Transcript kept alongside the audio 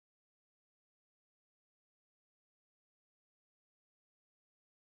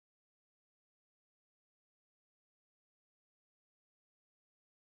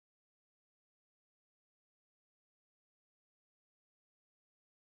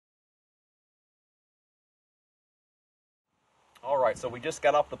Alright, so we just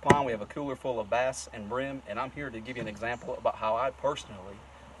got off the pond. We have a cooler full of bass and brim, and I'm here to give you an example about how I personally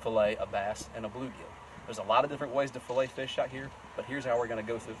fillet a bass and a bluegill. There's a lot of different ways to fillet fish out here, but here's how we're going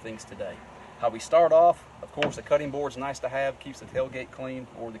to go through things today. How we start off, of course, a cutting board's nice to have, keeps the tailgate clean,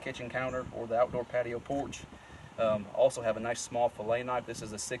 or the kitchen counter, or the outdoor patio porch. Also have a nice small fillet knife. This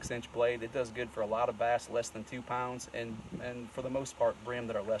is a 6-inch blade. It does good for a lot of bass less than 2 pounds, and for the most part brim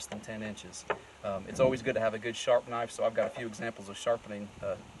that are less than 10 inches. It's always good to have a good sharp knife, so I've got a few examples of sharpening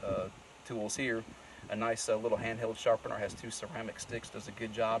tools here. A nice little handheld sharpener, has 2 ceramic sticks, does a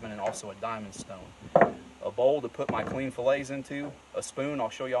good job, and then also a diamond stone. A bowl to put my clean fillets into, a spoon. I'll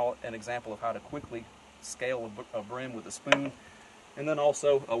show y'all an example of how to quickly scale a brim with a spoon, and then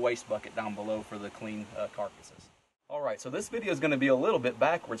also a waste bucket down below for the clean carcasses. Alright, so this video is going to be a little bit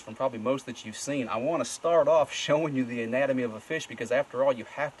backwards from probably most that you've seen. I want to start off showing you the anatomy of a fish, because after all, you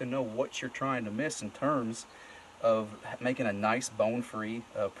have to know what you're trying to miss in terms of making a nice bone-free,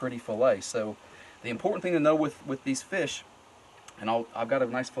 pretty fillet. So the important thing to know with these fish, and I've got a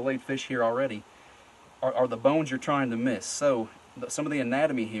nice filleted fish here already, are the bones you're trying to miss. So some of the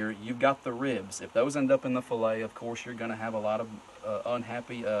anatomy here, you've got the ribs. If those end up in the fillet, of course you're going to have a lot of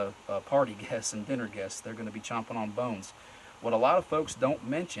unhappy party guests and dinner guests. They're going to be chomping on bones. What a lot of folks don't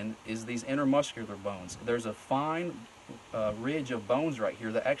mention is these intermuscular bones. There's a fine ridge of bones right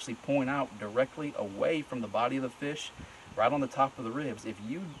here that actually point out directly away from the body of the fish, right on the top of the ribs. If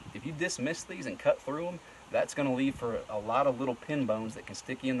you dismiss these and cut through them, that's going to leave for a lot of little pin bones that can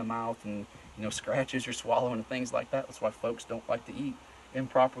stick you in the mouth, and scratches you're swallowing and things like that. That's why folks don't like to eat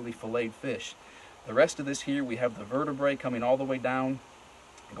improperly filleted fish. The rest of this here, we have the vertebrae coming all the way down.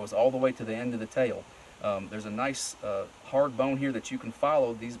 It goes all the way to the end of the tail. There's a nice hard bone here that you can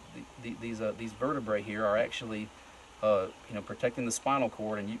follow. These vertebrae here are actually protecting the spinal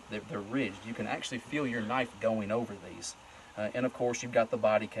cord, and they're ridged. You can actually feel your knife going over these. And of course, you've got the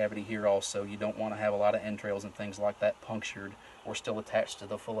body cavity here also. You don't want to have a lot of entrails and things like that punctured or still attached to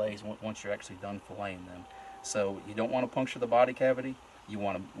the fillets once you're actually done filleting them. So you don't want to puncture the body cavity. You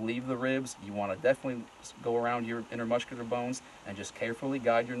want to leave the ribs. You want to definitely go around your intermuscular bones and just carefully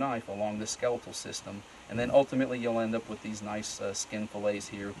guide your knife along the skeletal system. And then ultimately you'll end up with these nice skin fillets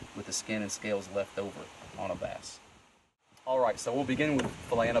here with the skin and scales left over on a bass. Alright, so we'll begin with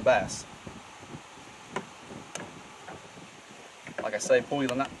filleting a bass. Like I say, pull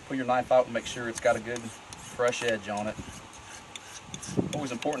your knife out and make sure it's got a good fresh edge on it.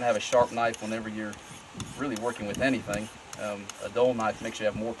 Always important to have a sharp knife whenever you're really working with anything. A dull knife makes you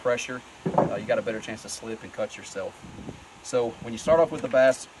have more pressure. You got a better chance to slip and cut yourself. So when you start off with the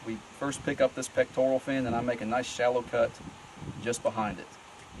bass, we first pick up this pectoral fin, and I make a nice shallow cut just behind it.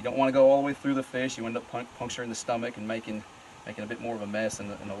 You don't want to go all the way through the fish. You end up puncturing the stomach and making a bit more of a mess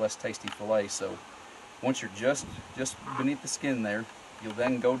and a less tasty fillet. So once you're just beneath the skin there, you'll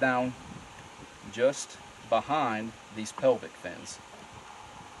then go down just behind these pelvic fins,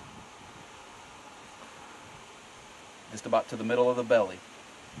 just about to the middle of the belly.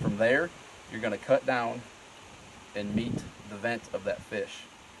 From there, you're going to cut down and meet the vent of that fish.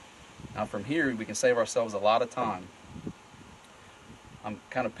 Now from here, we can save ourselves a lot of time. I'm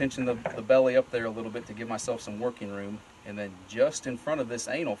kind of pinching the belly up there a little bit to give myself some working room, and then just in front of this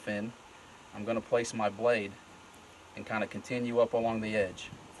anal fin, I'm going to place my blade and kind of continue up along the edge.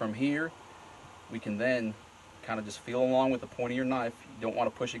 From here, we can then kind of just feel along with the point of your knife. You don't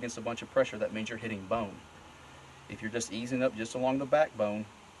want to push against a bunch of pressure. That means you're hitting bone. If you're just easing up just along the backbone,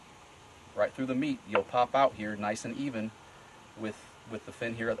 right through the meat, you'll pop out here nice and even with the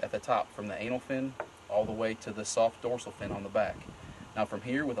fin here at the top, from the anal fin all the way to the soft dorsal fin on the back. Now from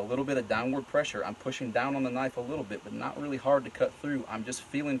here, with a little bit of downward pressure, I'm pushing down on the knife a little bit, but not really hard to cut through. I'm just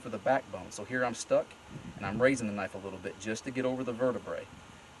feeling for the backbone. So here I'm stuck, and I'm raising the knife a little bit just to get over the vertebrae.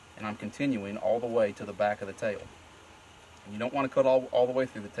 And I'm continuing all the way to the back of the tail. And you don't want to cut all the way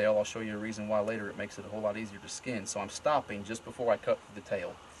through the tail. I'll show you a reason why later. It makes it a whole lot easier to skin. So I'm stopping just before I cut through the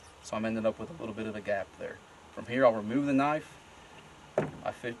tail. So I'm ending up with a little bit of a gap there. From here, I'll remove the knife.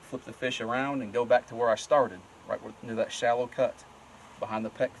 I flip the fish around and go back to where I started, right near that shallow cut behind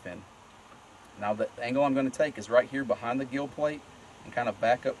the pec fin. Now the angle I'm going to take is right here behind the gill plate and kind of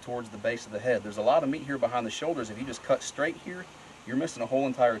back up towards the base of the head. There's a lot of meat here behind the shoulders. If you just cut straight here, you're missing a whole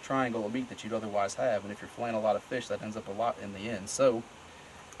entire triangle of meat that you'd otherwise have, and if you're filleting a lot of fish, that ends up a lot in the end. So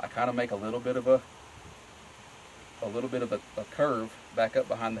I kind of make a little bit of a curve back up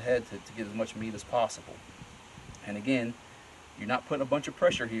behind the head to get as much meat as possible. And again, you're not putting a bunch of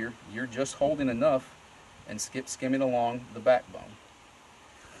pressure here. You're just holding enough and skimming along the backbone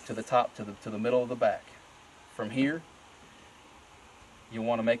to the top, to the middle of the back. From here, you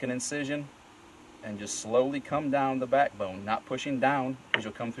want to make an incision and just slowly come down the backbone, not pushing down, because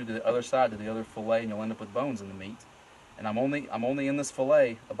you'll come through to the other side to the other fillet and you'll end up with bones in the meat. And I'm only in this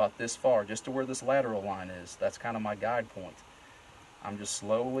fillet about this far, just to where this lateral line is. That's kind of my guide point. I'm just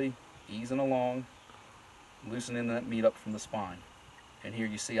slowly easing along, loosening that meat up from the spine. And here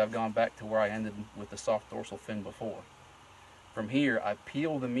you see I've gone back to where I ended with the soft dorsal fin before. From here, I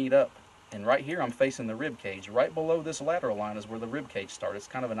peel the meat up, and right here I'm facing the rib cage. Right below this lateral line is where the rib cage starts. It's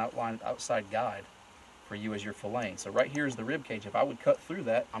kind of an outside guide for you as you're filleting. So right here is the rib cage. If I would cut through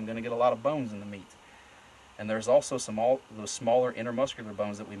that, I'm going to get a lot of bones in the meat. And there's also those smaller intermuscular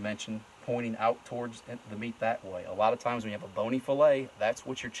bones that we mentioned pointing out towards the meat that way. A lot of times when you have a bony fillet, that's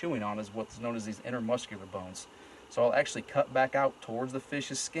what you're chewing on, is what's known as these intermuscular bones. So I'll actually cut back out towards the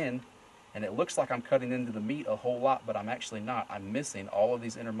fish's skin, and it looks like I'm cutting into the meat a whole lot, but I'm actually not. I'm missing all of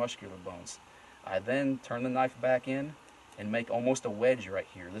these intermuscular bones. I then turn the knife back in and make almost a wedge right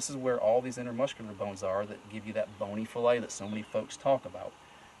here. This is where all these intermuscular bones are that give you that bony fillet that so many folks talk about.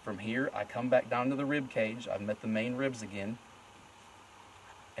 From here, I come back down to the rib cage. I've met the main ribs again,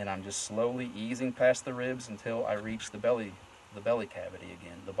 and I'm just slowly easing past the ribs until I reach the belly cavity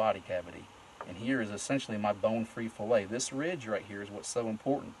again, the body cavity. And here is essentially my bone-free fillet. This ridge right here is what's so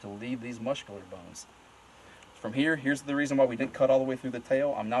important, to leave these muscular bones. From here, here's the reason why we didn't cut all the way through the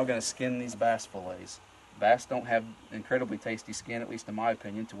tail. I'm now going to skin these bass fillets. Bass don't have incredibly tasty skin, at least in my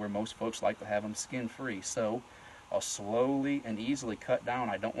opinion, to where most folks like to have them skin-free. So I'll slowly and easily cut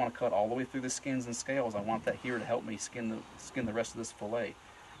down. I don't want to cut all the way through the skins and scales. I want that here to help me skin the rest of this fillet.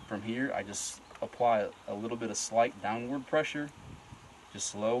 From here, I just apply a little bit of slight downward pressure, just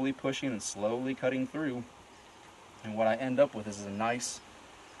slowly pushing and slowly cutting through. And what I end up with is a nice,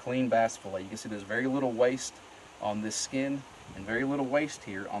 clean bass fillet. You can see there's very little waste on this skin and very little waste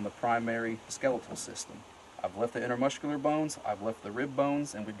here on the primary skeletal system. I've left the intermuscular bones, I've left the rib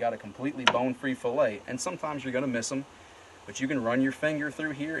bones, and we've got a completely bone-free fillet. And sometimes you're going to miss them, but you can run your finger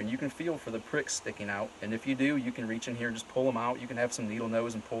through here and you can feel for the pricks sticking out. And if you do, you can reach in here and just pull them out. You can have some needle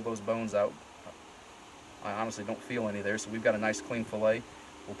nose and pull those bones out. I honestly don't feel any there, so we've got a nice clean fillet.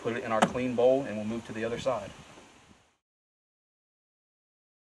 We'll put it in our clean bowl and we'll move to the other side.